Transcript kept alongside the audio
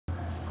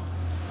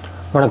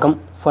வணக்கம்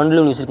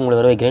FUNDLU நியூஸுக்கு உங்களை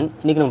வரவேற்கிறேன்.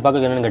 இன்றைக்கி நம்ம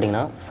பார்க்க என்னென்னு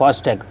கேட்டிங்கன்னா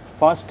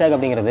ஃபாஸ்டேக்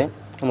அப்படிங்கிறது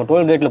நம்ம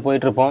டோல்கேட்டில்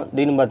போயிட்டுருப்போம்.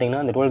 திடீர்னு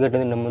பார்த்தீங்கன்னா அந்த டோல்கேட்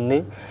வந்து நம்ம வந்து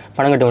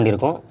பணம் கட்ட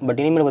வேண்டியிருக்கும்.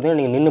 பட் இனிமேல் பார்த்தீங்கன்னா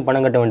நீங்கள் நின்று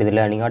பணம் கட்ட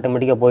வேண்டியதில்லை, நீங்கள்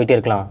ஆட்டோமேட்டிக்காக போயிட்டே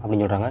இருக்கலாம்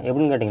அப்படின்னு சொல்கிறாங்க.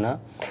 எப்படின்னு கேட்டிங்கன்னா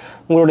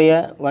உங்களுடைய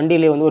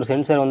வண்டியிலே வந்து ஒரு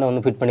சென்சார்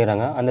வந்து ஃபிட்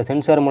பண்ணிடுறாங்க. அந்த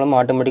சென்சார்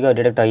மூலமாக ஆட்டோமேட்டிக்காக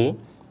டிடெக்ட் ஆகி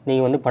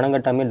நீங்கள் வந்து பணம்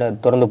கட்டாமல்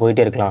திறந்து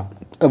போயிட்டே இருக்கலாம்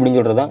அப்படின்னு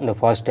சொல்கிறது தான் இந்த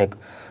ஃபாஸ்டேக்.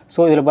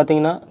 ஸோ இதில்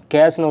பார்த்தீங்கன்னா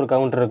கேஷ்னு ஒரு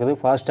கவுண்டர் இருக்குது,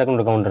 ஃபாஸ்டேக்னு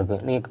ஒரு கவுண்டர்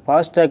இருக்குது. நீங்கள்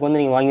ஃபாஸ்டேக் வந்து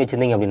நீங்கள் வாங்கி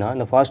வச்சிருந்தீங்க அப்படின்னா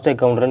இந்த ஃபாஸ்டேக்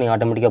கவுண்டரை நீங்கள்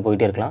ஆட்டோமேட்டிக்காக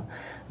போயிட்டே இருக்கலாம்.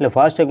 இல்லை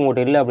ஃபாஸ்டேக்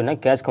உங்கள்கிட்ட இல்லை அப்படின்னா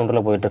கேஷ்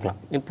கவுண்டரில் போயிட்டு இருக்கலாம்.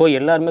 இப்போது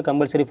எல்லாருமே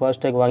கம்பல்சரி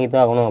ஃபாஸ்டேக் வாங்கி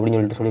தான் ஆகணும்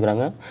அப்படின்னு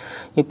சொல்லிக்கிறாங்க.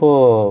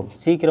 இப்போது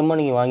சீக்கிரமாக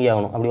நீங்கள் வாங்கி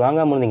ஆகணும். அப்படி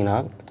வாங்காமல் இருந்தீங்கன்னா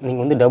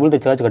நீங்கள் வந்து டபுள்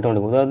த சார்ஜ் கட்ட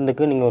வேண்டியது.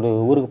 உதாரணத்துக்கு நீங்கள் ஒரு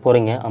ஊருக்கு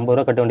போகிறீங்க, 50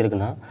 ரூபா கட்ட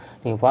வேண்டியிருக்குன்னா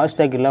நீங்கள்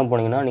ஃபாஸ்டேக் இல்லாமல்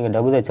போனீங்கன்னா நீங்கள்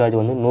டபுள் த சார்ஜ்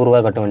வந்து 100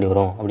 ரூபா கட்ட வேண்டி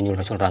வரும்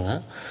அப்படின்னு சொல்கிறாங்க.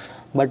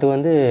 பட்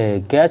வந்து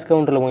கேஷ்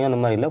கவுண்டரில் போய் அந்த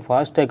மாதிரி இல்லை,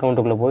 ஃபாஸ்டேக்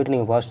கவுண்டருக்குள்ளே போயிட்டு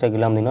நீங்கள் ஃபாஸ்டேக்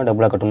இல்லாமல் இருந்தீங்கன்னா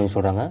டபுளாக கட்டணும்னு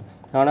சொல்கிறாங்க.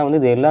 ஆனால் வந்து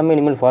இது எல்லாமே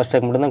இனிமேல்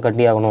ஃபாஸ்டேக் மட்டும் தான்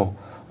கட்டி ஆகணும்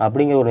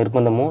அப்படிங்கிற ஒரு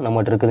நிர்பந்தமும்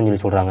நம்மகிட்ட இருக்குதுன்னு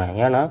சொல்லி சொல்கிறாங்க.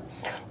 ஏன்னா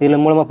இதில்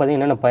மூலமாக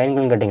பார்த்தீங்கன்னா என்னென்ன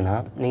பயன்கள்னு கேட்டிங்கன்னா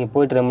நீங்கள்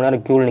போய்ட்டு ரொம்ப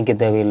நேரம் க்யூவில் நிற்க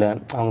தேவையில்லை,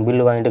 அவங்க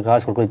பில்லு வாங்கிட்டு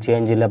காசு கொடுக்குறது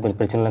சேஞ்ச் இல்லை, அப்படி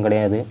பிரச்சனைலாம்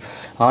கிடையாது.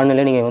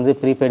 ஆன்லைனில் நீங்கள் வந்து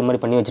ப்ரீபெய்ட்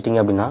மாதிரி பண்ணி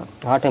வச்சிட்டிங்க அப்படின்னா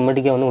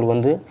ஆட்டோமேட்டிக்காக வந்து உங்களுக்கு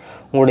வந்து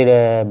உங்களுடைய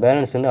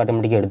பேலன்ஸ் வந்து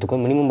ஆட்டோமேட்டிக்காக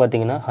எடுத்துக்கும். மினிமம்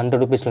பார்த்தீங்கன்னா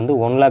 100 ரூபீஸ்லேருந்து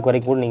 1 லாக்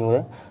வரைக்கும் கூட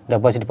நீங்கள்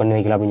டெபாசிட் பண்ணி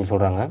வைக்கலாம் அப்படின்னு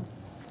சொல்கிறாங்க.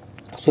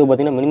 ஸோ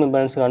பார்த்திங்கன்னா மினிமம்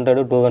பேலன்ஸ்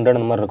 100 200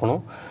 அந்த மாதிரி இருக்கணும்.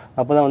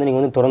 அப்போ தான் வந்து நீங்கள்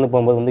வந்து திறந்து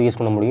போகும்போது வந்து யூஸ்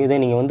பண்ண முடியும். இதே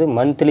நீங்கள் வந்து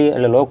மந்த்லி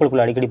இல்லை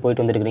லோக்கலுக்குள்ளே அடிக்கடி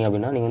போயிட்டு வந்துருக்கீங்க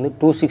அப்படின்னா நீங்கள் வந்து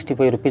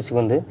 265 ரூபீஸ்க்கு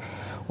வந்து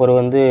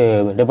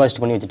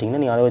டெபாசிட் பண்ணி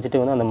வச்சுட்டிங்கன்னா நீங்கள் அதை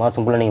வச்சுட்டு வந்து அந்த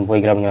மாதம் ஃபுல்லாக நீங்கள்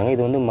போய்க்கலாம் அப்படிங்கிறாங்க.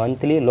 இது வந்து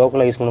மந்த்லி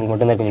லோக்கலாக யூஸ் பண்ணுறது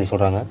மட்டும்தான் இருக்குன்னு சொல்லி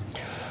சொல்கிறாங்க.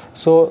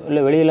 ஸோ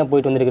இல்லை வெளியெல்லாம்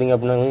போயிட்டு வந்துருக்கிறீங்க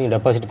அப்படின்னா வந்து நீங்கள்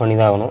டெபாசிட் பண்ணி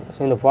தான் ஆகணும். ஸோ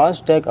இந்த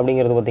ஃபாஸ்டேக்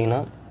அப்படிங்கிறது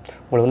பார்த்திங்கன்னா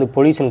உங்களுக்கு வந்து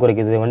பொல்யூஷன்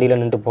குறைக்குது, வண்டியில்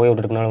நின்று புகை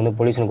விட்டுருக்கனால வந்து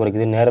பொல்யூஷன்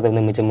குறைக்குது, நேரத்தை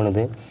வந்து மிச்சம்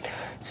பண்ணுது,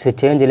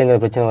 சேஞ்ச் இல்லைங்கிற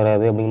பிரச்சனை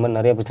வராது, அப்படிங்கிற மாதிரி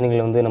நிறைய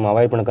பிரச்சனைகள் வந்து நம்ம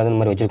அவாய்ட் பண்ணக்காத இந்த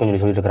மாதிரி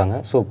வச்சுருக்கோம்னு சொல்லிட்டு இருக்காங்க.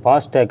 ஸோ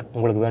ஃபாஸ்டேக்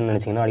உங்களுக்கு வேணும்னு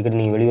நினச்சிங்கன்னா அடிக்கடி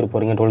நீங்கள் வெளியூர்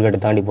போகிறீங்க, டோல்கேட்டை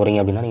தாண்டி போகிறீங்க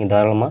அப்படின்னா நீங்கள்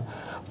தாராளமாக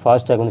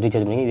ஃபாஸ்டேக் வந்து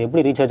ரீசார்ஜ் பண்ணி. இது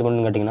எப்படி ரீசார்ஜ்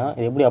பண்ணுன்னு கேட்டிங்கன்னா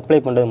இது எப்படி அப்ளை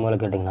பண்ணுறது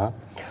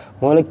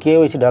முதல்ல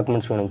KYC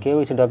டாக்குமெண்ட்ஸ் வேணும்.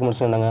 KYC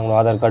டாக்குமெண்ட்ஸ் என்னங்க, உங்கள்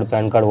Aadhaar card,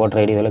 pan card,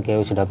 voter ID, இதெல்லாம்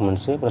KYC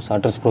documents plus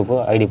address proof,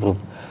 ID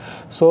proof.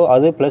 So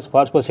அது ப்ளஸ்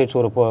பாஸ்போர்ட்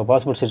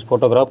சைஸ்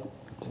ஃபோட்டோகிராஃப்,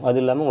 அது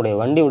இல்லாமல் உங்களுடைய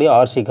வண்டியுடைய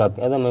RC காப்பி,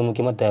 அதான்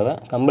முக்கியமாக தேவை.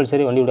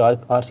 கம்பல்சரி வண்டியுடைய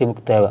RC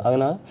புக் தேவை.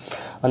 அதனால்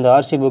அந்த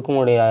RC புக்கும்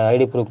உங்களுடைய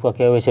ஐடி ப்ரூஃப்,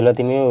 KYC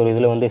எல்லாத்தையுமே ஒரு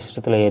இதில் வந்து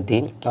சிஸ்டத்தில் ஏற்றி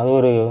அது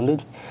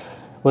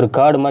ஒரு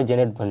கார்டு மாதிரி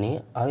ஜென்ரேட் பண்ணி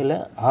அதில்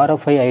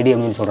RFI ஐடி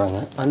அப்படின்னு சொல்கிறாங்க,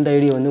 அந்த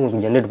ஐடியை வந்து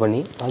உங்களுக்கு ஜென்ரேட்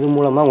பண்ணி அது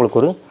மூலமாக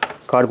உங்களுக்கு ஒரு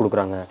கார்டு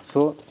கொடுக்குறாங்க.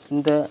 ஸோ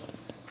இந்த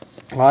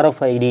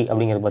RFI ஐடி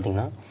அப்படிங்கிறது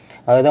பார்த்திங்கன்னா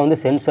அதுதான்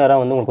வந்து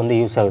சென்சாராக வந்து உங்களுக்கு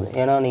வந்து யூஸ் ஆகுது.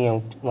 ஏன்னா நீங்கள்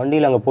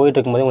வண்டியில் அங்கே போயிட்டு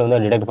இருக்கும்போது உங்களுக்கு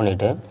வந்து டிடெக்ட்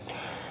பண்ணிவிட்டு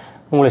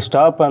உங்களுக்கு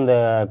ஸ்டாப் அந்த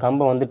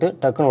கம்பம் வந்துட்டு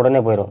டக்குன்னு உடனே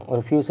போயிடும்.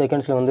 ஒரு ஃபியூ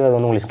செகண்ட்ஸில் வந்து அது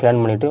வந்து உங்களுக்கு ஸ்கேன்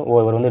பண்ணிவிட்டு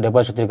இவர் வந்து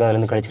டெபாசிட் வச்சிருக்கா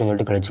அதுலேருந்து கழிச்சுன்னு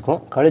சொல்லிட்டு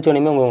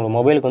கழிச்சோடனே உங்கள்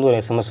மொபைலுக்கு வந்து ஒரு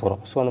SMS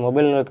வரும். ஸோ அந்த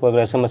மொபைலில்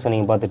இருக்கிற SMS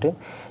நீங்கள் பார்த்துட்டு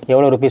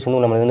எவ்வளோ ருபீஸ்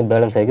வந்து நம்மளுக்கு வந்து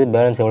பேலன்ஸ் ஆகிருக்கு,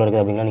 பேலன்ஸ் எவ்வளோ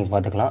இருக்குது அப்படின்னா நீங்கள்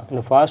பார்த்துக்கலாம்.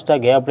 இந்த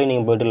ஃபாஸ்டேக் ஆப்லேயே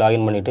நீங்கள் போய்ட்டு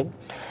லாகின் பண்ணிவிட்டு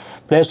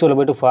ப்ளே ஸ்டோரில்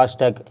போய்ட்டு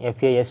ஃபாஸ்டேக்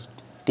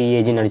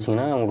FASTAG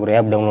அடிச்சிங்கன்னா உங்களுக்கு ஒரு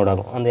ஆப் டவுன்லோட்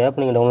ஆகும். அந்த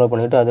ஆப் நீங்கள் டவுன்லோட்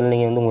பண்ணிவிட்டு அதில்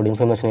நீங்கள் வந்து உங்களுடைய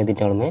இன்ஃபர்மேஷன்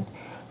ஏற்றிட்டாலுமே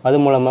அது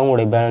மூலமாக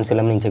உங்களுடைய பேலன்ஸ்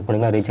எல்லாமே நீங்கள் செக்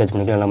பண்ணிக்கலாம், ரீசார்ஜ்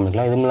பண்ணிக்கலாம், எல்லாம்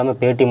பண்ணிக்கலாம். இது இல்லாமல்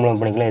பேடிஎம் மூலம்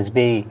பண்ணிக்கலாம்,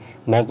 SBI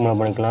பேங்க் மூலம்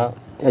பண்ணிக்கலாம்,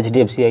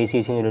 HDFC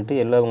ICICன்னு சொல்லிட்டு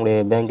எல்லா உங்களுடைய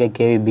பேங்க்கு,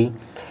 KVB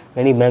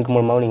எனி பேங்க்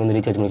மூலமாக நீங்கள் வந்து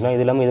ரீசார்ஜ் பண்ணிக்கலாம்.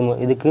 இது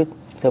இல்லாமல் இதுக்கு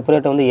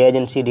செப்பரேட்டாக வந்து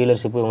ஏஜென்சி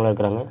டீலர்ஷிப் இவங்களாம்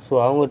இருக்கிறாங்க. ஸோ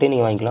அவங்ககிட்டே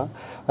நீங்கள் வாங்கிக்கலாம்.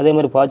 அதே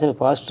மாதிரி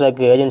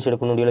ஃபாஸ்ட்ராக் ஏஜென்சி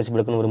எடுக்கணும், டீலர்ஷிப்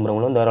எடுக்கணும்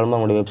விரும்புகிறவங்களும் தாராளமாக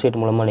உங்களுடைய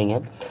வெப்சைட் மூலமாக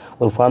நீங்கள்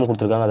ஒரு ஃபார்ம்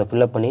கொடுத்துருக்காங்க, அதை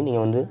ஃபில்அப் பண்ணி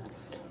நீங்கள் வந்து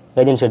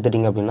ஏஜென்சி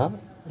எடுத்துட்டிங்க அப்படின்னா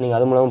நீங்கள்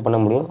அது மூலமாக பண்ண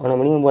முடியும். ஆனால்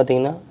மினிமம்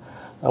பார்த்தீங்கன்னா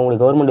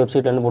அவங்களுக்கு கவர்மெண்ட்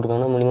வெப்சைட்டில் என்ன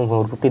போட்டுருக்காங்கன்னா மினிமம்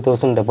ஒரு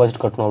 50,000 டெபாசிட்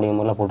கட்டணும் அப்படிங்கிற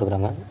மாதிரிலாம்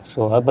போட்டுருக்காங்க. ஸோ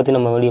அதை பற்றி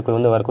நம்ம வீடியோக்கள்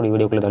வந்து வரக்கூடிய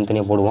வீடியோக்களை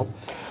தனித்தனியாக போடுவோம்.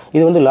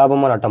 இது வந்து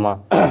லாபமாக நட்டமா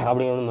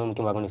அப்படிங்கிறது வந்து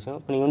முக்கியமான விஷயம்.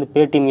 இப்போ நீங்கள் வந்து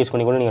பேடிஎம் யூஸ்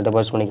பண்ணி கூட நீங்கள்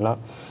டெபாசிட் பண்ணிக்கலாம்,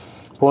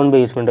 ஃபோன்பே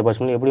யூஸ் பண்ணி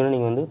டெபாசிட் பண்ணி எப்படி வேணால்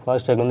நீங்கள் வந்து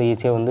ஃபாஸ்டேக் வந்து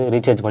ஈஸியாக வந்து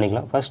ரீசார்ஜ்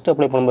பண்ணிக்கலாம். ஃபஸ்ட்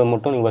அப்ளை பண்ணும்போது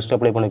மட்டும் நீங்கள் ஃபஸ்ட்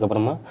அப்ளை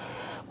பண்ணதுக்கப்புறமா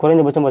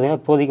குறைந்தபட்சம்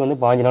பார்த்தீங்கன்னா இப்போதைக்கு வந்து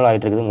 5 நாள்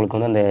ஆகிட்டு இருக்குது. உங்களுக்கு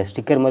வந்து அந்த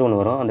ஸ்டிக்கர் மாதிரி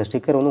ஒன்று வரும். அந்த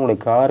ஸ்டிக்கர் வந்து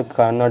உங்களுடைய கார்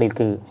கண்ணாடி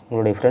இருக்குது,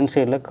 உங்களுடைய ஃப்ரண்ட்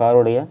சைடில்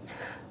காரோடைய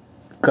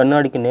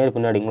கண்ணாடிக்கு நேர்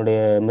பின்னாடி உங்களுடைய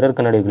மிரர்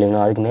கண்ணாடி இருக்கு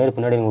இல்லைங்களா, அதுக்கு நேர்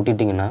பின்னாடி நீங்கள்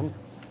விட்டுட்டிங்கன்னா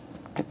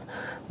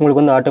உங்களுக்கு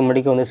வந்து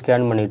ஆட்டோமேட்டிக்காக வந்து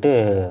ஸ்கேன் பண்ணிவிட்டு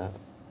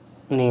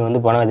நீங்கள்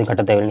வந்து பணம் எதுவும்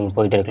கட்ட தேவையில்லை, நீங்கள்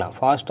போயிட்டே இருக்கலாம்.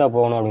 ஃபாஸ்ட்டாக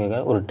போகணும்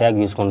அப்படிங்கிற ஒரு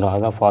டேக் யூஸ் பண்ணுறோம்,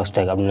 அதுதான்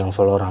ஃபாஸ்டேக் அப்படின்னு அவங்க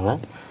சொல்ல வராங்க.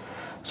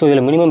 ஸோ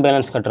இதில் மினிமம்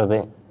பேலன்ஸ் கட்டுறது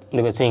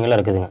இந்த விஷயங்கள்லாம்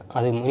இருக்குதுங்க.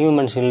 அது மினிமம்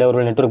பேலன்ஸ் இல்லை,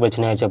 ஒரு நெட்வொர்க்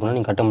பிரச்சனை ஆச்சு அப்படின்னா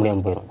நீங்கள் கட்ட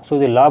முடியாமல் போயிடும். ஸோ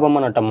இது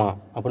லாபமாக நட்டமா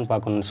அப்படின்னு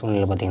பார்க்கணும்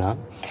சூழ்நிலை பார்த்தீங்கன்னா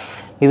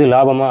இது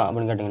லாபமா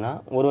அப்படின்னு கேட்டிங்கன்னா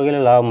ஒரு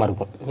வகையில் லாபமாக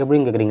இருக்கும்.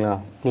 எப்படின்னு கேட்குறீங்களா,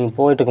 நீங்கள்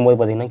போயிட்டு இருக்கும்போது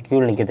பார்த்தீங்கன்னா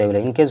க்யூவில் நிற்க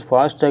தேவையில்லை. இன்கேஸ்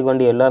ஃபாஸ்டேக்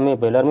வண்டி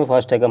எல்லாருமே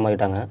ஃபாஸ்டேக்காக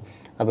மாறிட்டாங்க.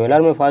 அப்போ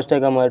எல்லாருமே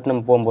ஃபாஸ்டேக்காக மாறிட்டு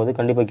நம்ம போகும்போது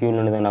கண்டிப்பாக க்யூவில்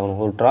நின்று தான் ஆகணும்.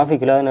 ஒரு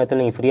டிராஃபிக் இல்லாத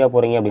நேரத்தில் நீங்கள் ஃப்ரீயாக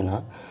போகிறீங்க அப்படின்னா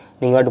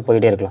நீங்கள் வாட்டு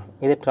போயிட்டே இருக்கலாம்.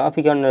 இதே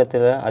டிராஃபிக்கான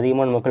நேரத்தில்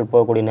அதிகமான மக்கள்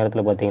போகக்கூடிய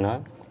நேரத்தில் பார்த்தீங்கன்னா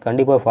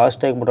கண்டிப்பாக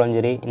ஃபாஸ்டேக் போட்டாலும்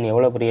சரி, இன்னும்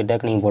எவ்வளோ பெரிய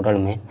டேக் நீங்கள்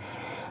போட்டாலுமே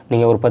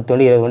நீங்கள் ஒரு 10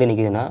 வண்டி 20 வண்டி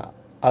நிற்கிதுன்னா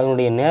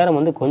அதனுடைய நேரம்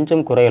வந்து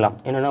கொஞ்சம் குறையலாம்.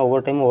 என்னென்னா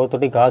ஒவ்வொரு டைமும்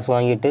ஒவ்வொருத்தட்டையும் காசு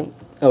வாங்கிட்டு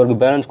அவருக்கு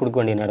பேலன்ஸ் கொடுக்க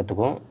வேண்டிய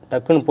நேரத்துக்கும்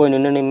டக்குன்னு போய்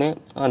நின்றுமே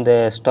அந்த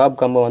ஸ்டாப்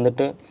கம்பை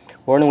வந்துட்டு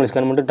உடனே உங்களுக்கு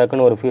ஸ்கேன் பண்ணிட்டு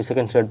டக்குன்னு ஒரு ஃபியூ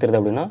செகண்ட்ஸ் எடுத்துருது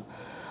அப்படின்னா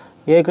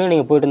ஏற்கனவே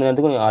நீங்கள் போயிட்டு இருந்த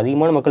நேரத்துக்கும்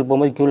அதிகமான மக்கள்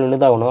போகும்போது க்யூவில் நின்று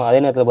தான் ஆகணும். அதே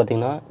நேரத்தில்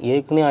பார்த்தீங்கன்னா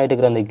ஏற்கனவே ஆகிட்டு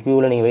இருக்கிற அந்த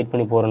க்யூவில் நீங்கள் வெயிட்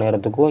பண்ணி போகிற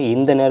நேரத்துக்கும்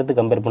இந்த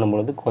நேரத்துக்கு கம்பேர்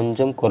பண்ணும்பொழுது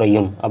கொஞ்சம்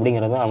குறையும்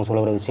அப்படிங்கிறது அவங்க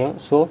சொல்கிற விஷயம்.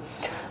 ஸோ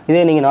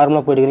இதே நீங்கள்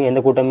நார்மலாக போயிட்டு இருக்கிறீங்க,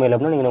 எந்த கூட்டமே இல்லை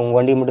அப்படின்னா நீங்கள் உங்கள்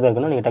வண்டி மட்டும் தான்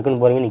இருக்குன்னா நீங்கள்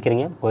டக்குன்னு போகிறீங்க,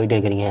 நிற்கிறீங்க, போயிட்டே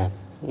இருக்கிறீங்க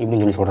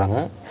இப்படின்னு சொல்லி சொல்கிறாங்க.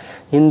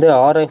 இந்த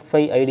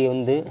RFI ஐடியை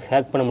வந்து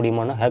ஹேக் பண்ண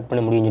முடியுமானா ஹேக்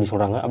பண்ண முடியும்னு சொல்லி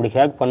சொல்கிறாங்க. அப்படி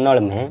ஹேக்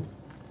பண்ணாலுமே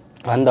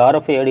அந்த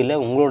RFI ஐடியில்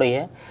உங்களுடைய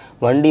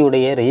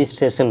வண்டியுடைய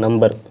ரெஜிஸ்ட்ரேஷன்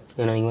நம்பர்,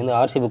 ஏன்னா நீங்கள் வந்து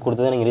RC புக்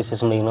கொடுத்து தான் நீங்கள்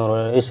ரெஜிஸ்ட்ரேஷன் பண்ணிக்கணும். ஒரு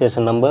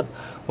ரெஜிஸ்ட்ரேஷன் நம்பர்,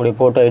 உங்களுடைய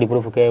ஃபோட்டோ, ஐடி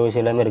ப்ரூஃப், KYC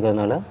எல்லாமே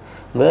இருக்கிறதுனால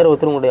வேறு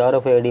ஒருத்தர் உங்களுடைய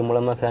RFI ஐடி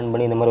மூலமாக ஹேண்ட்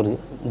பண்ணி இந்த மாதிரி ஒரு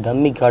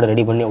டம்மி கார்டு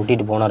ரெடி பண்ணி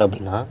ஒட்டிட்டு போனார்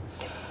அப்படின்னா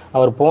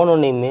அவர்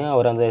போனோன்னையுமே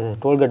அவர் அந்த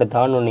டோல்கேட்டை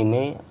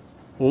தாண்டினோன்னையுமே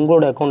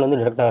உங்களோட அக்கௌண்ட்டில் வந்து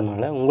டிடெக்ட்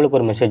ஆகிறதுனால உங்களுக்கு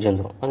ஒரு மெசேஜ்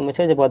வந்துடும். அந்த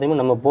மெசேஜை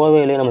பார்த்தீங்கன்னா நம்ம போகவே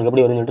இல்லையே நம்மளுக்கு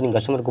எப்படி வருதுன்னு சொல்லிட்டு நீங்கள்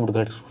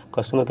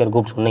கஸ்டமர் கேர்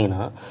கூப்பிட்டு சொன்னீங்கன்னா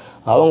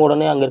அவங்க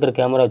உடனே அங்கே இருக்கிற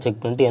கேமராவை செக்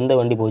பண்ணிட்டு எந்த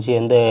வண்டி போச்சு,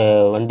 எந்த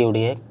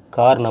வண்டியுடைய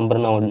கார்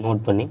நம்பர்னு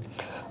நோட் பண்ணி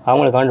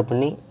அவங்கள கான்டாக்ட்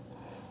பண்ணி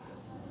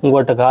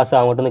உங்கள்கிட்ட காசு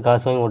அவங்கள்ட்ட வந்து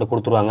காசு வாங்கி உங்கள்கிட்ட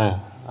கொடுத்துருவாங்க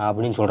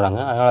அப்படின்னு சொல்கிறாங்க.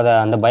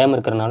 அதனால் அந்த பயம்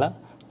இருக்கிறனால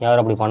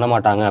யாரும் அப்படி பண்ண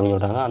மாட்டாங்க அப்படின்னு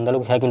சொல்கிறாங்க.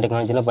 அந்தளவுக்கு ஹேக்கிங்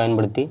டெக்னாலஜிலாம்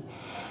பயன்படுத்தி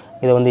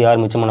இதை வந்து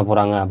யார் மிச்சம் பண்ண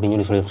போகிறாங்க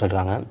அப்படின்னு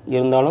சொல்லியிருக்காங்க.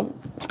 இருந்தாலும்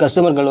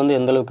கஸ்டமர்கள் வந்து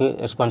எந்தளவுக்கு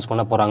ரெஸ்பான்ஸ்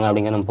பண்ண போகிறாங்க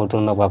அப்படிங்கிற நம்ம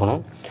பொறுத்து தான் பார்க்கணும்.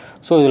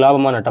 ஸோ இது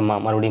லாபமாக நட்டமா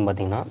மறுபடியும்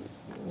பார்த்திங்கன்னா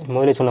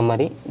முதலே சொன்ன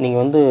மாதிரி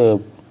நீங்கள் வந்து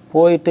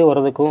போயிட்டு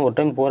வரதுக்கும் ஒரு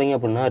டைம் போகிறீங்க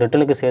அப்படின்னா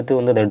ரிட்டனுக்கு சேர்த்து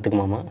வந்து அதை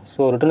எடுத்துக்குமாமா.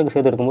 ஸோ ரிட்டனுக்கு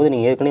சேர்த்து எடுக்கும்போது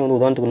நீங்கள் ஏற்கனவே வந்து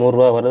உதாரணத்துக்கு 100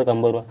 ரூபா வரதுக்கு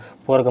 50 ரூபா,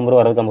 போகிறக்கு 50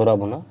 ரூபா வரதுக்கு 50 ரூபா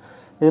அப்படின்னா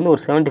இது வந்து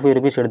ஒரு 75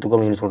 rupees எடுத்துக்கோ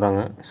அப்படின்னு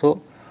சொல்கிறாங்க. ஸோ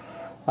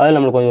அதில்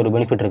நம்மளுக்கு கொஞ்சம் ஒரு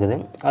பெனிஃபிட் இருக்குது.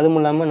 அதுவும்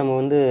இல்லாமல் நம்ம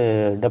வந்து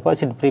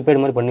டெபாசிட்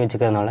ப்ரீபெய்டு மாதிரி பண்ணி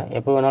வச்சுக்கிறதுனால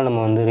எப்போ வேணாலும்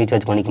நம்ம வந்து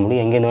ரீசார்ஜ் பண்ணிக்க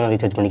முடியும், எங்கேருந்து வேணாலும்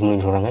ரீசார்ஜ் பண்ணிக்க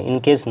முடியும்னு சொல்கிறாங்க.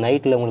 இன்கேஸ்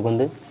நைட்டில் உங்களுக்கு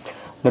வந்து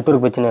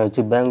நெட்வொர்க் பிரச்சனை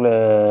வச்சு பேங்க்கில்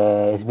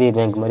SBI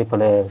பேங்க் மாதிரி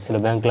சில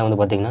பேங்க்லாம் வந்து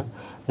பார்த்திங்கன்னா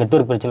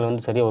நெட்வொர்க் பிரச்சனை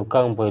வந்து சரியாக ஒர்க்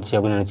ஆகும் போயிடுச்சு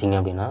அப்படின்னு நினச்சிங்க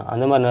அப்படின்னா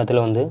அந்த மாதிரி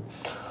நேரத்தில் வந்து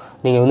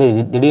நீங்கள் வந்து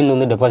திடீர்னு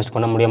வந்து டெபாசிட்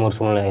பண்ண முடியாமல் ஒரு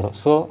சூழ்நிலை ஆயிடும்.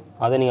 ஸோ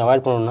அதை நீங்கள்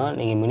அவாய்ட் பண்ணணும்னா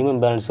நீங்கள்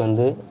மினிமம் பேலன்ஸ்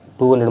வந்து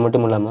 200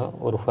 மட்டும் இல்லாமல்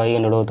ஒரு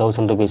 500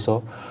 1000 rupees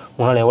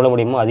உங்களால் எவ்வளோ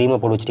முடியுமோ அதிகமாக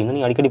போட்டு வச்சிட்டிங்கன்னா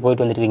நீங்கள் அடிக்கடி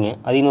போயிட்டு வந்துருக்கீங்க,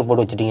 அதிகமாக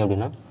போட்டு வச்சிட்டிங்க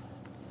அப்படின்னா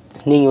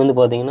நீங்கள் வந்து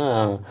பார்த்தீங்கன்னா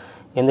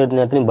எந்த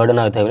நேரத்துலையும்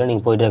பர்டன் ஆக தேவையில்லை,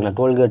 நீங்கள் போயிட்டே இருக்கலாம்.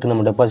 டோல்கேட்டு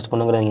நம்ம டெபாசிட்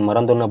பண்ணுங்கிறத நீங்கள்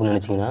மறந்துடணும் அப்படின்னு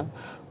நினச்சிங்கன்னா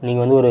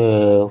நீங்கள் வந்து ஒரு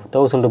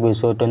 1000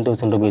 rupees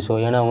 10,000 rupees,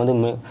 ஏன்னா வந்து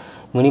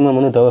மினிமம்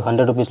வந்து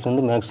 100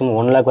 rupeesலேருந்து மேக்ஸிமம்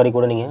 1 lakh வரைக்கும்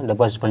கூட நீங்கள்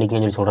டெபாசிட்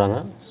பண்ணிக்கங்கன்னு சொல்லி சொல்கிறாங்க.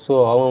 ஸோ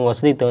அவங்க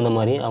வசதிக்கு தகுந்த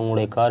மாதிரி,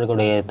 அவங்களுடைய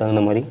காருக்குடைய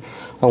தகுந்த மாதிரி,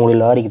 அவங்களுடைய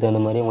லாரிக்கு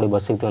தகுந்த மாதிரி, அவங்களுடைய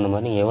பஸ்ஸுக்கு தகுந்த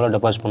மாதிரி நீங்கள் எவ்வளோ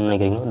டெபாசிட் பண்ண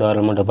நினைக்கிறீங்களோ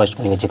தாராளமாக டெபாசிட்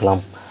பண்ணி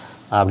வச்சுக்கலாம்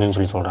அப்படின்னு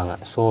சொல்லி சொல்கிறாங்க.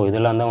 ஸோ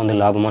இதெல்லாம் தான் வந்து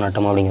லாபமாக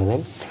நட்டமாக அப்படிங்கிறது.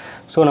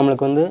 ஸோ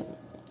நம்மளுக்கு வந்து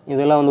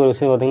இதெல்லாம் வந்து ஒரு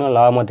விஷயம் பார்த்திங்கன்னா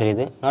லாபமாக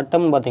தெரியுது.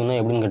 நட்டம்னு பார்த்திங்கன்னா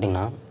எப்படின்னு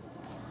கேட்டிங்கன்னா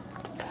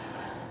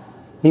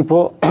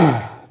இப்போது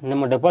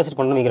நம்ம டெபாசிட்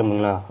பண்ண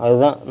வைக்கிறோம்ங்களா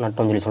அதுதான்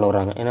நட்டம்னு சொல்லி சொல்ல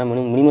வராங்க. ஏன்னா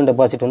மினிமம்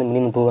டெபாசிட் வந்து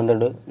மினிமம்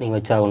 200 நீங்கள்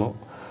வச்சாகணும்.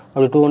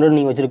 அப்படி 200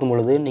 நீங்கள் வச்சிருக்கும்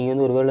பொழுது நீங்கள்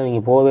வந்து ஒரு வேளை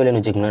நீங்கள் போகவே இல்லைன்னு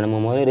வச்சுக்கோங்களேன், நம்ம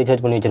முதல்ல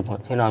ரீசார்ஜ் பண்ணி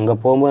வச்சிருப்போம். ஏன்னா அங்கே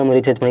போகும்போது நம்ம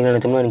ரீசார்ஜ் பண்ணிக்கலாம்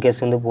நினச்சோம்னா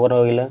இன்கேஸ் வந்து போகிற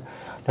வகையில்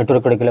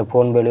நெட்வொர்க் கிடைக்கல,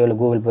 ஃபோன்பேலையோ இல்லை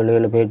கூகுள் பேலையோ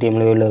இல்லை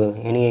பேடிஎம்லையோ இல்லை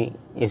எனி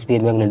SBI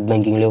பேங்க் நெட்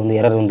பேங்கிங்லேயோ வந்து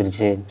எரர்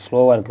வந்துருச்சு,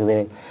 ஸ்லோவாக இருக்குது,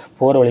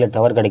 போகிற வழியில்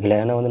டவர் கிடைக்கல,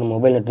 ஏன்னா வந்து நம்ம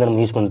மொபைல் நெட் தான்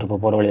நம்ம யூஸ்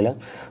பண்ணிருப்போம் போகிற வழியில்.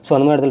 ஸோ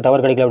அந்த மாதிரி இடத்துல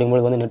டவர் கிடைக்கல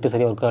அப்படிங்கும்போது வந்து நெட்டு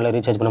சரியாக ஒர்க் ஆகல,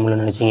 ரீசார்ஜ் பண்ண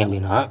முடியலன்னு நினச்சிங்க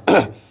அப்படின்னா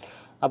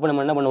அப்போ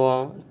நம்ம என்ன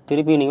பண்ணுவோம்,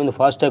 திருப்பி நீங்கள் வந்து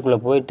ஃபாஸ்டேக்குள்ளே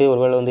போயிட்டு ஒரு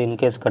வேளை வந்து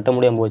இன்கேஸ் கட்ட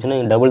முடியாமல் போச்சுன்னா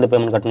நீங்கள் டபுள் த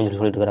பேமெண்ட் கட்டணும்னு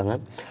சொல்லிட்டு இருக்காங்க.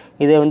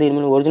 இதே வந்து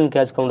இனிமேல் ஒரிஜினல்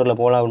கேஷ் கவுண்டரில்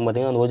போகலாம் அப்படின்னு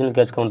பார்த்தீங்கன்னா அந்த ஒரிஜினல்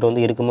கேஷ் கவுண்டர்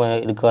வந்து இருக்குமா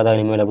இருக்காதா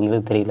இனிமேல்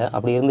அப்படிங்கிறது தெரியல.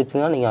 அப்படி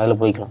இருந்துச்சுன்னா நீங்கள்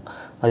அதில் போய்க்கலாம்.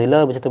 அது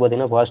இல்லாத பட்சத்தை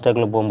பார்த்தீங்கன்னா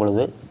ஃபாஸ்டேக்கில்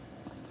போகும்பொழுது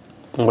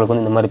உங்களுக்கு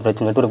வந்து இந்த மாதிரி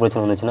பிரச்சனை நெட்வொர்க்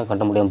பிரச்சனை வந்துச்சுன்னா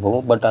கட்ட முடியாமல்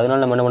போகும். பட்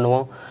அதனால் நம்ம என்ன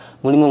பண்ணுவோம்,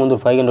 மினிமம் வந்து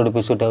ஒரு 500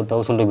 rupees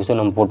 1000 rupees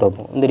நம்ம போட்டு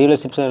வைப்போம். இந்த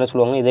டீலர்ஷிப்ஸ் என்ன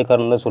சொல்லுவாங்க, இதே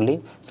காரணம் தான் சொல்லி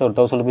சார் ஒரு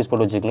 1000 rupees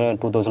போட்டு வச்சுக்கோங்க,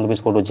 2000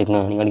 rupees போட்டு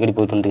வச்சுக்கோங்க, நீங்கள் அடிக்கடி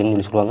போயிட்டு வந்துருக்கீங்கன்னு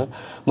சொல்லி சொல்லுவாங்க.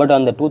 பட்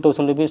அந்த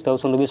 2000 rupees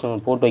 1000 rupees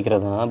நம்ம போட்டு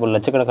வைக்கிறது தான் இப்போ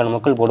லட்சக்கணக்கான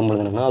மக்கள்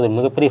போடும்போது என்னன்னா அது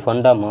மிகப்பெரிய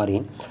ஃபண்டாக மாறி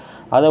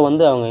அதை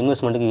வந்து அவங்க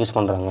இன்வெஸ்ட்மெண்ட்டுக்கு யூஸ்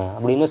பண்ணுறாங்க.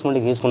 அப்படி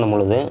இன்வெஸ்ட்மெண்ட்டுக்கு யூஸ்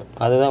பண்ணும்பொழுது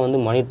அதுதான் வந்து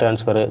மணி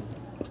ட்ரான்ஸ்ஃபர்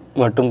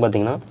மற்றும்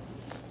பார்த்திங்கன்னா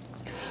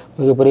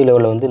மிகப்பெரிய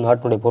லெவலில் வந்து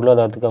நாட்டினுடைய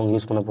பொருளாதாரத்துக்கு அவங்க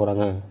யூஸ் பண்ண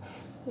போகிறாங்க.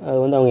 அது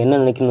வந்து அவங்க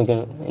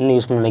என்ன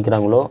யூஸ் பண்ண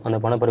நினைக்கிறாங்களோ அந்த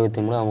பண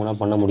பரிவர்த்தனை மூலம் அவங்களாம்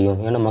பண்ண முடியும்.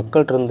 ஏன்னா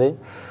மக்கள்கிட்டருந்து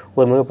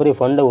ஒரு மிகப்பெரிய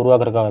ஃபண்டை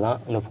உருவாக்குறதுக்காக தான்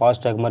இந்த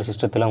ஃபாஸ்டேக் மாதிரி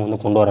சிஸ்டத்தெலாம் வந்து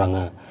கொண்டு வராங்க.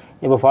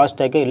 இப்போ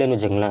ஃபாஸ்டேக்கே இல்லைன்னு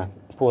வச்சுக்கங்களேன்,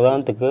 இப்போ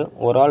உதாரணத்துக்கு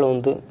ஒரு ஆள்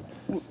வந்து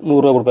 100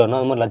 ரூபா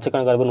கொடுக்குறாருன்னா அது மாதிரி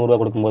லட்சக்கணக்கான பேர் 100 ரூபா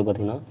கொடுக்கும்போது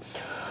பார்த்திங்கன்னா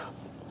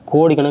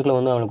கோடிக்கணக்கில்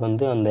வந்து அவனுக்கு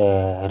வந்து அந்த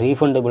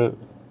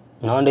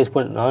நான்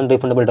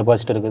ரீஃபண்டபிள்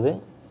டெபாசிட் இருக்குது,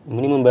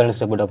 மினிமம்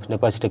பேலன்ஸ்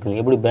டெபாசிட் இருக்குது.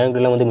 எப்படி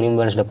பேங்க்லாம் வந்து மினிமம்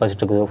பேலன்ஸ் டெபாசிட்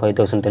இருக்குது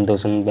 5000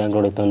 10,000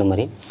 பேங்க்கோட தகுந்த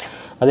மாதிரி,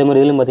 அதே மாதிரி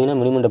இதிலும் பார்த்திங்கன்னா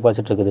மினிமம்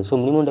டெபாசிட் இருக்குது. ஸோ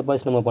மினிமம்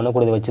டெபாசிட் நம்ம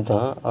பண்ணக்கூடியதை வச்சு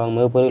தான் அவங்க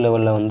மிகப்பெரிய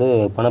லெவலில் வந்து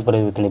பண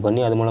பரிவர்த்தனை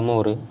பண்ணி அது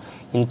மூலமாக ஒரு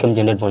இன்கம்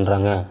ஜென்ரேட்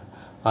பண்ணுறாங்க.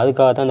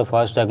 அதுக்காக தான் இந்த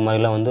ஃபாஸ்டேக்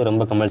மாதிரிலாம் வந்து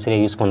ரொம்ப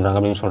கம்பல்சரியாக யூஸ் பண்ணுறாங்க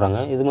அப்படின்னு சொல்கிறாங்க.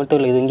 இது மட்டும்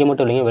இல்லை, இது இங்கே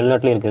மட்டும் இல்லைங்க,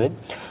 வெளிநாட்டிலே இருக்குது.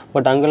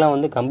 பட் அங்கெல்லாம்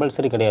வந்து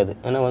கம்பல்சரி கிடையாது.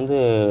 ஏன்னா வந்து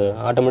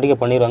ஆட்டோமேட்டிக்காக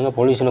பண்ணிடுவாங்க,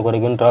 பொல்யூஷனை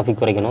குறைக்கணும்,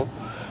 டிராஃபிக் குறைக்கணும்,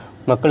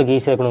 மக்களுக்கு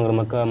ஈஸியாக இருக்கணுங்கிற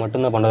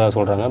மட்டும்தான் பண்ணுறதாக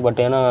சொல்கிறாங்க. பட்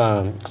ஏன்னா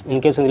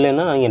இன்கேஸ்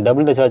இல்லைன்னா நீங்கள்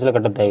டபுள் த சார்ஜில்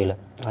கட்ட தேவையில்லை,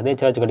 அதே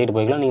சார்ஜ் கட்டிட்டு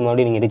போய்க்கலாம், நீங்கள்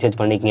மறுபடியும் நீங்கள் ரீசார்ஜ்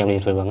பண்ணிக்கிங்க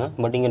அப்படின்னு சொல்லுவாங்க.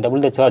 பட் இங்கே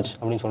டபுள் த சார்ஜ்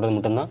அப்படின்னு சொல்கிறது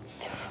மட்டும்தான்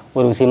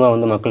ஒரு விஷயமா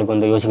வந்து மக்களுக்கு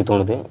வந்து யோசிக்க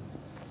தோணுது.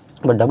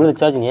 பட் டபுள் த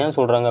சார்ஜ் ஏன்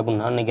சொல்கிறாங்க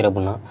அப்படின்னு நான் நினைக்கிறேன்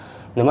அப்படின்னா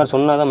இந்த மாதிரி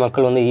சொன்னால் தான்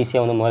மக்கள் வந்து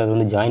ஈஸியாக வந்து முதல்ல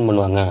வந்து ஜாயின்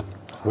பண்ணுவாங்க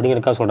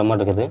அப்படிங்கிறக்காக சொல்கிற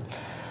மாதிரி இருக்குது.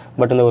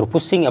 பட் இந்த ஒரு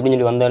புஷ்ஷிங் அப்படின்னு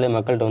சொல்லி வந்தாலே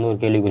மக்கள்கிட்ட வந்து ஒரு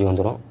கேள்விக்குறி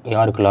வந்துடும்,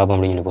 யாருக்கு லாபம்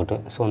அப்படின்னு சொல்லி போட்டு.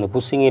 ஸோ அந்த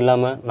புஷ்ஷிங்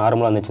இல்லாமல்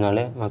நார்மலாக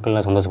இருந்துச்சுனாலே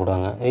மக்கள்லாம்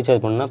சந்தோஷப்படுவாங்க.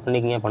 ரீசார்ஜ் பண்ணால்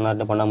பண்ணிக்கிங்க,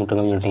 பண்ணாமல்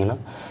விட்டுருங்க அப்படின்னு சொல்லிட்டிங்கன்னா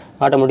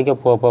ஆட்டோமேட்டிக்காக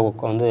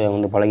போக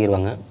வந்து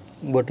பழகிடுவாங்க.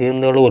 பட்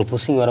இருந்தாலும் ஒரு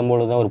புஷ்ஷிங்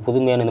வரும்போது தான் ஒரு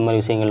புதுமையான இந்த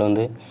மாதிரி விஷயங்கள்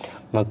வந்து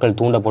மக்கள்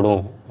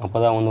தூண்டப்படும். அப்போ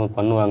தான் வந்து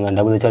பண்ணுவாங்க,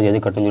 டபுள் ரீசார்ஜ் எது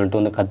கட்டணும்னு சொல்லிட்டு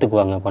வந்து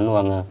கற்றுக்குவாங்க,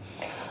 பண்ணுவாங்க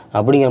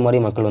அப்படிங்கிற மாதிரி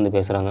மக்கள் வந்து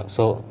பேசுகிறாங்க.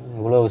 ஸோ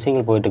இவ்வளோ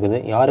விஷயங்கள் போயிட்டுருக்குது.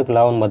 யாருக்கு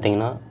லாபம்னு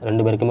பார்த்தீங்கன்னா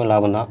 2 பேருக்குமே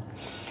லாபம் தான்.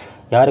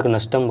 யாருக்கு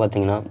நஷ்டம்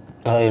பார்த்தீங்கன்னா,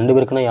 அதாவது 2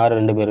 பேருக்குன்னா யார்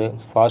 2 பேர்?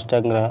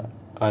 ஃபாஸ்டாகிற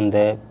அந்த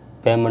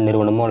பேமெண்ட்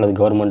நிறுவனமோ அல்லது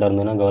கவர்மெண்ட்டாக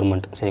இருந்ததுன்னா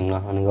கவர்மெண்ட், சரிங்களா?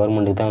 அந்த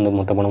கவர்மெண்ட்டுக்கு தான் வந்து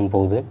மொத்த பணமும்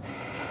போகுது.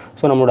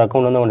 ஸோ நம்மளோட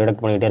அக்கௌண்ட் வந்து அவங்க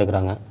டிடெக்ட் பண்ணிகிட்டே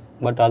இருக்கிறாங்க.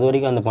 பட் அது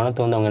வரைக்கும் அந்த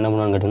பணத்தை வந்து அவங்க என்ன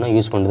பண்ணுவாங்கன்னு கேட்டிங்கன்னா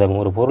யூஸ் பண்ணிட்டு தான்.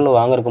 ஒரு பொருளை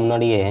வாங்குறதுக்கு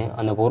முன்னாடியே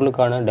அந்த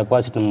பொருளுக்கான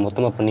டெபாசிட் நம்ம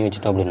மொத்தமாக பண்ணி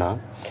வச்சுட்டோம் அப்படின்னா,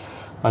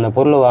 அந்த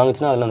பொருளை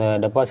வாங்கிச்சுன்னா அதில் அந்த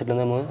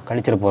டெபாசிட்லேருந்து நம்ம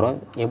கழிச்சிட போகிறோம்.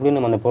 எப்படி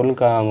நம்ம அந்த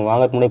பொருளுக்கு அவங்க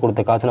வாங்குறதுக்கு முன்னாடி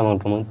கொடுத்த காசை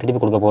நம்ம திருப்பி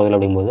கொடுக்க போகிறதில்ல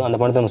அப்படிங்கும்போது அந்த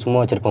பணத்தை நம்ம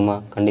சும்மா வச்சுருப்போமா?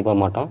 கண்டிப்பாக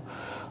மாட்டோம்.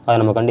 அதை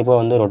நம்ம கண்டிப்பாக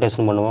வந்து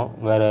ரொட்டேஷன் பண்ணுவோம்,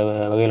 வேறு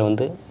வகையில்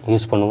வந்து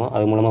யூஸ் பண்ணுவோம்,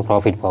 அது மூலமாக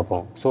ப்ராஃபிட்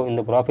பார்ப்போம். ஸோ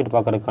இந்த ப்ராஃபிட்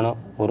பார்க்குறதுக்கான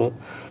ஒரு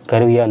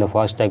கருவியாக அந்த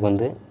ஃபாஸ்டாக்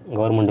வந்து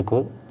கவர்மெண்ட்டுக்கு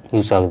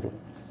யூஸ் ஆகுது.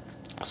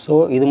 ஸோ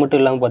இது மட்டும்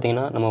இல்லாமல்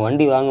பார்த்திங்கன்னா, நம்ம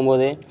வண்டி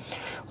வாங்கும்போதே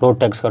ரோட்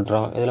டேக்ஸ்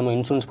கட்டுறோம், இது நம்ம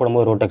இன்சூரன்ஸ்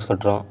போடும்போது ரோட் டேக்ஸ்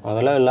கட்டுறோம்.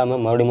 அதெல்லாம்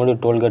இல்லாமல் மறுபடியும்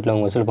டோல்கேட்டில்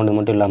அவங்க வசூல் பண்ணுறது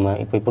மட்டும் இல்லாமல்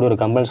இப்போ இப்படி ஒரு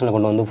கம்பல்ஷனை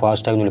கொண்டு வந்து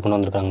ஃபாஸ்டாக்னு சொல்லி கொண்டு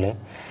வந்திருக்காங்களே,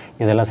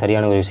 இதெல்லாம்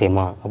சரியான ஒரு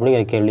விஷயமா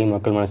அப்படிங்கிற கேள்வி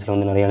மக்கள் மனசில்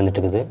வந்து நிறையா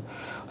இருந்துட்டு இருக்குது.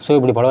 ஸோ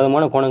இப்படி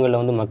பலவிதமான கோணங்களில்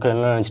வந்து மக்கள்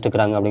என்ன நினச்சிட்டு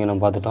இருக்கிறாங்க அப்படிங்கிற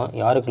நம்ம பார்த்துட்டோம்.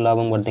 யாருக்கு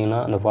லாபம் பார்த்திங்கன்னா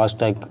அந்த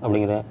ஃபாஸ்டாக்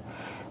அப்படிங்கிற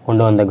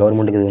கொண்டு வந்த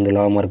கவர்மெண்ட்டுக்கு இது வந்து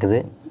லாபமாக இருக்குது.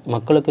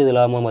 மக்களுக்கு இது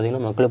லாபமாக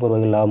பார்த்திங்கன்னா மக்களுக்கு ஒரு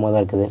வகையில் லாபமாக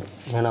தான் இருக்குது.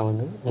 ஏன்னா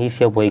வந்து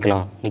ஈஸியாக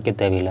போய்க்கலாம், நிற்க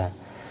தேவையில்லை.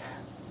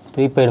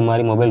 ப்ரீபெய்டு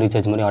மாதிரி மொபைல்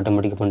ரீசார்ஜ் மாதிரி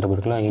ஆட்டோமேட்டிக்காக பண்ணிட்டு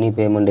போய்க்கலாம். எனி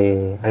பேமெண்ட்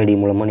ஐடி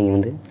மூலமாக நீங்கள்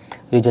வந்து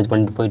ரீசார்ஜ்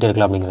பண்ணிட்டு போயிட்டே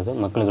இருக்கலாம் அப்படிங்கிறது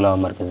மக்களுக்கு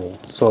லாபமாக இருக்குது.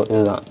 ஸோ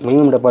இதுதான்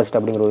மினிமம் டெபாசிட்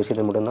அப்படிங்கிற ஒரு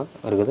விஷயத்தை மட்டும்தான்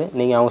இருக்குது.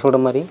 நீங்கள் அவங்க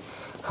சொல்கிற மாதிரி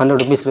 100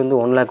 ருபீஸ்லேருந்து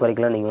 1 லேக்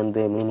வரைக்கும்லாம் நீங்கள்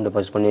வந்து மினிமம்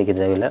டெபாசிட் பண்ணி வைக்க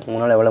தேவையில்லை.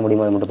 உங்களால் எவ்வளோ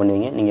முடியுமோ அதை மட்டும்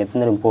பண்ணுவீங்க. நீங்கள்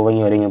எத்தனை நேரம்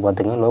போவீங்க வரீங்க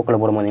பார்த்துங்க.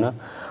 லோக்கலில் போட பார்த்தீங்கன்னா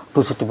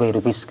 265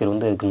 ருபீஸ்க்கு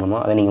வந்து இருக்குங்கம்மா,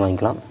 அதை நீங்கள்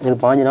வாங்கிக்கலாம். இது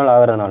 15 நாள்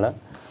ஆகிறதுனால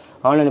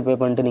ஆன்லைனில் பே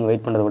பண்ணிட்டு நீங்கள்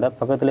வெயிட் பண்ணுறத விட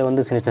பக்கத்தில்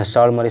வந்து சின்ன சின்ன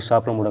ஸ்டால் மாதிரி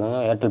ஷாப்லாம் போடுறாங்க.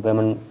 ஏர்டெல்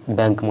பேமெண்ட்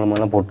பேங்க்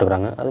மூலமாகலாம்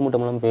போட்டுருக்காங்க. அது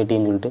மட்டும் இல்லாமல்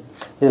பேடிஎம் சொல்லிட்டு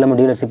இது இல்லாமல்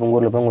டீலர்ஷிப் உங்கள்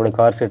ஊரில் போய் உங்களுடைய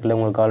கார் செட்டில்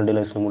உங்களுக்கு கார்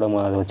டீலர்ஸில் கூட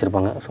அதை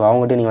வச்சுருப்பாங்க. ஸோ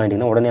அவங்ககிட்ட நீங்கள்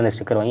வாங்கிட்டீங்கன்னா உடனே அந்த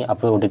ஸ்டிக்கர் வாங்கி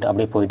அப்படியே ஓட்டிட்டு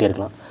அப்படியே போயிட்டே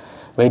இருக்கலாம்,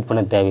 வெயிட்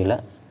பண்ண தேவையில்லை.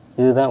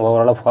 இதுதான்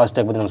ஓவராலாக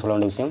ஃபாஸ்டாக் பற்றி நம்ம சொல்ல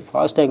வேண்டிய விஷயம்.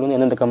 ஃபாஸ்டாக் வந்து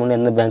எந்தெந்த கம்பெனி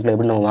எந்த பேங்க்கில்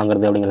எப்படி நம்ம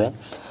வாங்குறது அப்படிங்கிறத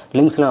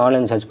லிங்க்ஸ்லாம்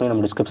ஆன்லைன் சர்ச் பண்ணி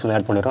நம்ம டிஸ்கிரிப்ஷனில்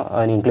ஆட் பண்ணிடுறோம்.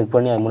 அதை நீங்கள் கிளிக்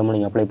பண்ணி அது மூலமாக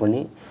நீங்கள் அப்ளை பண்ணி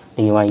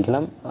நீங்கள்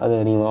வாங்கிக்கலாம். அது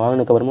நீங்கள்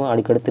வாங்கினதுக்கப்புறமா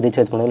அடிக்கடுத்து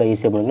ரீசார்ஜ் பண்ணதில்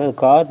ஈஸியாக பண்ணிக்கலாம்.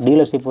 கார்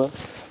டீலர்ஷிப்பு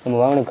நம்ம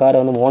வாங்கின காரை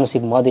வந்து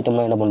ஓனர்ஷிப்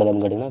மாற்றிட்டோம்னா என்ன பண்ணுறது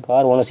அப்படின்னு கேட்டிங்கன்னா,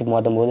 கார் ஓனர்ஷிப்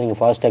மாற்றும் போது நீங்கள்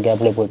ஃபாஸ்டாக்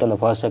ஆப்லேயே போய்ட்டு அந்த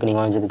ஃபாஸ்டாக்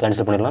நீங்கள் வாங்கிச்சது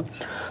கேன்சல் பண்ணிடலாம்.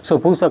 ஸோ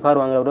புதுசாக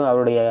கார் வாங்குறவர்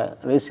அவருடைய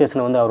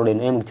ரெஜிஸ்ட்ரேஷனை வந்து அவருடைய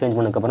நேமுக்கு சேஞ்ச்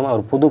பண்ணதுக்கப்புறமா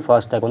அவர் புது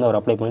ஃபாஸ்டாக் வந்து அவர்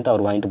அப்ளை பண்ணிவிட்டு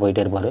அவர் வாங்கிட்டு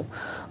போயிட்டே இருப்பார்.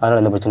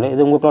 அதனால் எந்த பிரச்சனை இல்லை.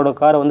 இது உங்களோட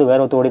காரை வந்து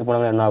வேறு ஒருத்தர் ஓட்டிட்டு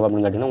போனாங்க என்ன ஆகும்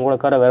அப்படின்னு கேட்டிங்கன்னா, உங்களோட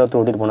காரை வேறு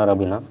ஒருத்தர் ஓட்டிட்டு போனார்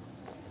அப்படின்னா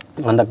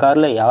அந்த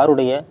காரில்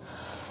யாருடைய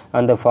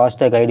அந்த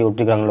ஃபாஸ்டாக் ஐடி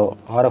ஒட்டிருக்காங்களோ,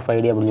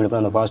 RFID அப்படின்னு சொல்லி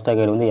அந்த ஃபாஸ்டாக்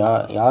ஐடி வந்து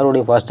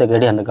யாருடைய ஃபாஸ்டாக்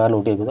ஐடி அந்த காரில்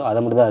ஒட்டியிருக்குதோ அதை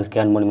மட்டும் தான் அது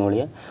ஸ்கேன் பண்ணி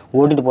வழியாக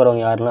ஓட்டிட்டு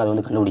போகிறவங்க யாருன்னா அதை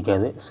வந்து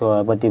கண்டுபிடிக்காது. ஸோ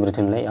அதை பற்றி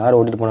பிரச்சனை இல்லை. யார்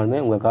ஓட்டிட்டு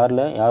போனாலுமே உங்கள்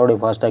காரில் யாருடைய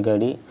ஃபாஸ்டாக்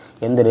ஐடி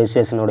எந்த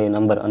ரெஜிஸ்ட்ரேஷனுடைய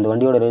நம்பர் அந்த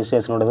வண்டியோட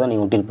ரெஜிஸ்ட்ரேஷனோட தான்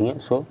நீங்கள் ஒட்டியிருப்பீங்க.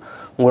 ஸோ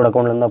உங்களோட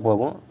அக்கௌண்ட்லேருந்து தான்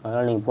போகும்.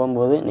 அதனால் நீங்கள்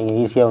போகும்போது நீங்கள்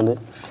ஈஸியாக வந்து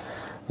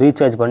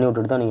ரீசார்ஜ் பண்ணி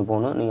விட்டுட்டு தான் நீங்கள்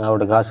போகணும். நீங்கள்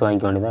அவரோட காசு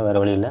வாங்கிக்க வேண்டியதான், வேறு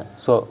வழி இல்லை.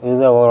 ஸோ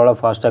இதுதான் ஓவராலாக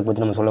ஃபாஸ்டாக்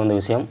பற்றி நம்ம சொல்ல வந்த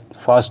விஷயம்.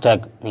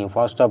 ஃபாஸ்டாக் நீங்கள்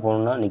ஃபாஸ்ட்டாக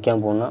போகணுன்னா,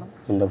 நிற்காமல் போகணுன்னா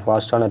இந்த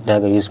ஃபாஸ்ட்டான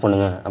டேக்கை யூஸ்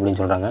பண்ணுங்கள் அப்படின்னு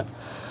சொல்கிறாங்க.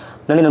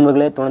 நன்றி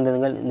நண்பர்களே,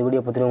 தொடர்ந்துங்கள். இந்த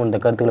வீடியோ பற்றியும் உங்களோட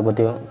கருத்துக்களை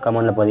பற்றியும்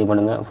கமெண்ட்டில் பதிவு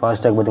பண்ணுங்கள்.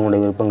 ஃபாஸ்டாக் பற்றி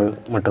உங்களுடைய விருப்பங்கள்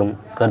மற்றும்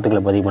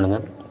கருத்துக்களை பதிவு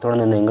பண்ணுங்கள்.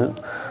 தொடர்ந்து எங்கள்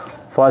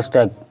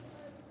ஃபாஸ்டாக்.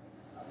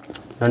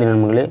 நன்றி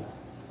நண்பர்களே,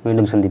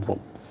 மீண்டும்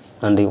சந்திப்போம்.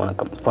 நன்றி,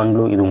 வணக்கம்.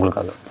 FUNDLU இது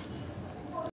உங்களுக்காக.